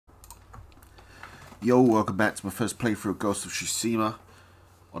Yo, welcome back to my first playthrough of Ghost of Tsushima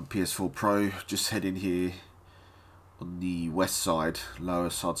on PS4 Pro. Just heading here on the west side, lower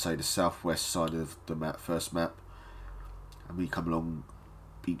side, say the southwest side of the map, first map. And we come along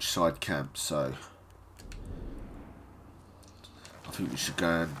Beachside camp, so I think we should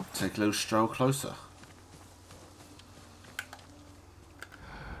go and take a little stroll closer.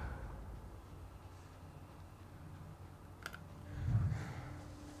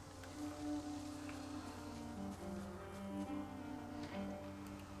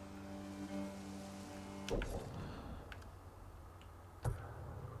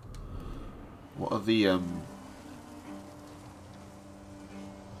 What are the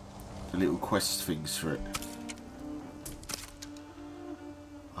little quest things for it?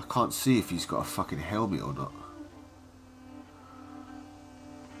 I can't see if he's got a fucking helmet or not.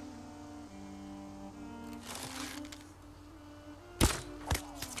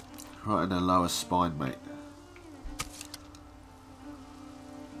 Right in the lower spine, mate.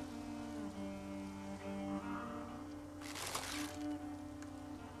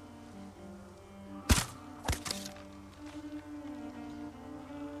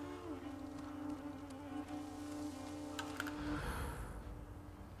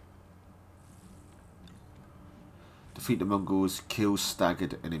 Defeat the Mongols, kill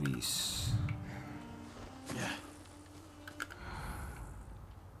staggered enemies. Yeah.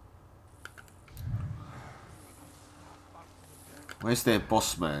 Where's their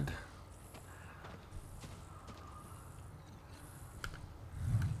boss man?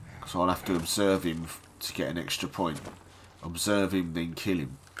 So I'll have to observe him to get an extra point. Observe him, then kill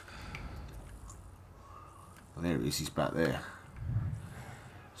him. Oh, there he is, he's back there.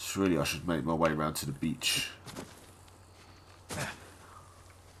 So really I should make my way around to the beach.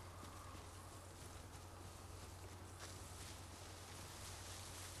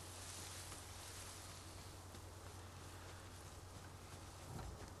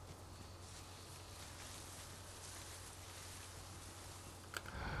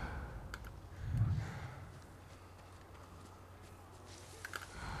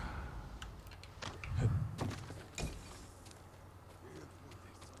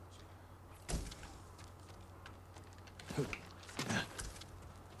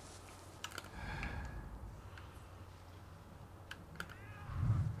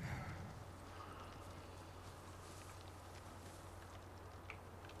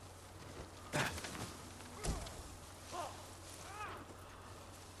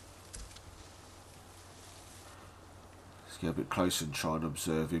 Get a bit closer and try and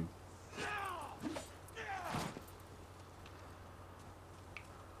observe him.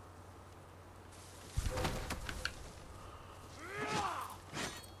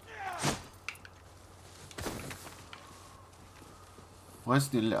 Why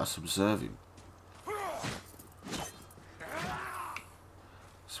doesn't he let us observe him?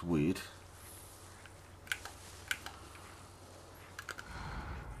 It's weird.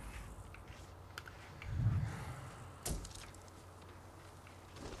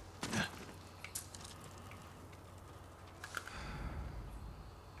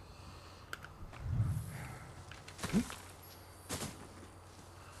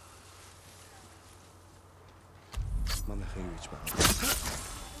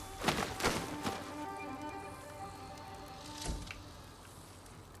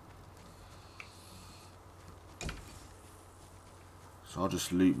 So I'll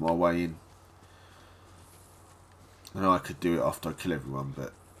just loot my way in. I know I could do it after I kill everyone,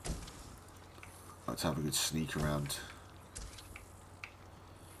 but I'd like to have a good sneak around.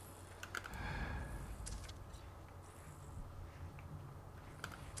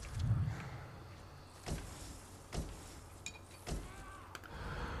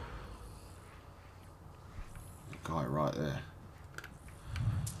 The guy right there.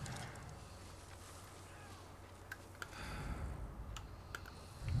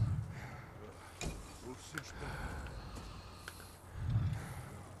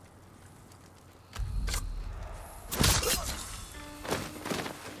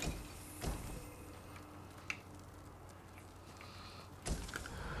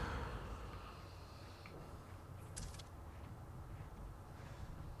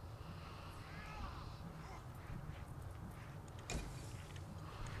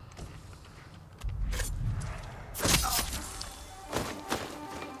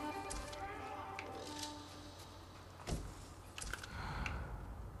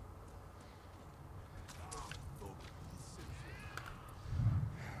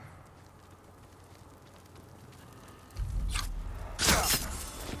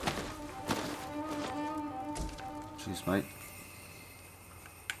 Cheers, mate.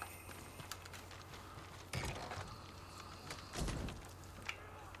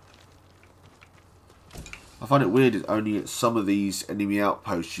 find it weird that only at some of these enemy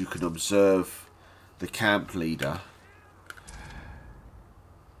outposts you can observe the camp leader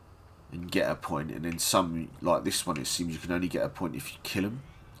and get a point, and then some, like this one, it seems you can only get a point if you kill him.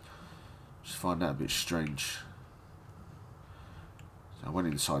 Just find that a bit strange. So I went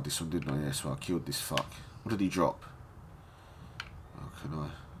inside this one, didn't I? Yeah, so I killed this fuck. What did he drop? How can I?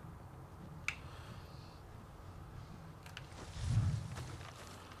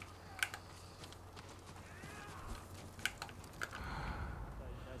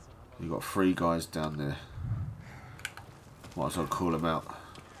 You got 3 guys down there. Might as well call them out.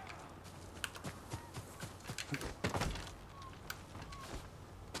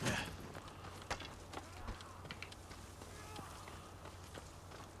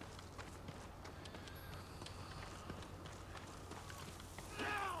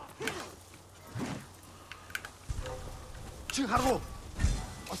 하라고.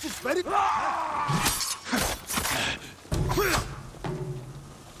 Just ready.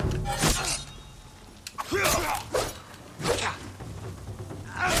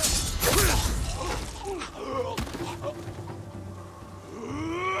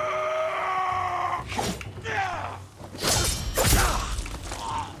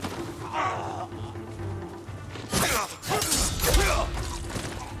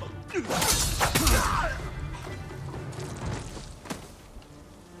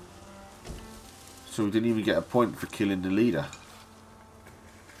 So we didn't even get a point for killing the leader.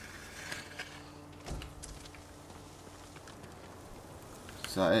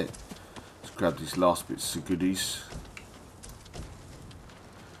 Is that it? Let's grab these last bits of goodies.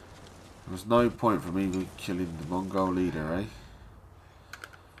 There's no point for me killing the Mongol leader, eh?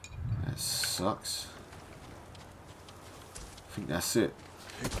 That sucks. I think that's it.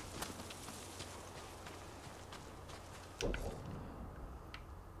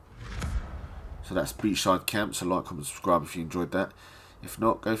 So that's Beachside Camp. So like, comment, subscribe if you enjoyed that. If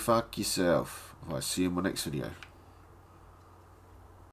not, go fuck yourself. Alright, see you in my next video.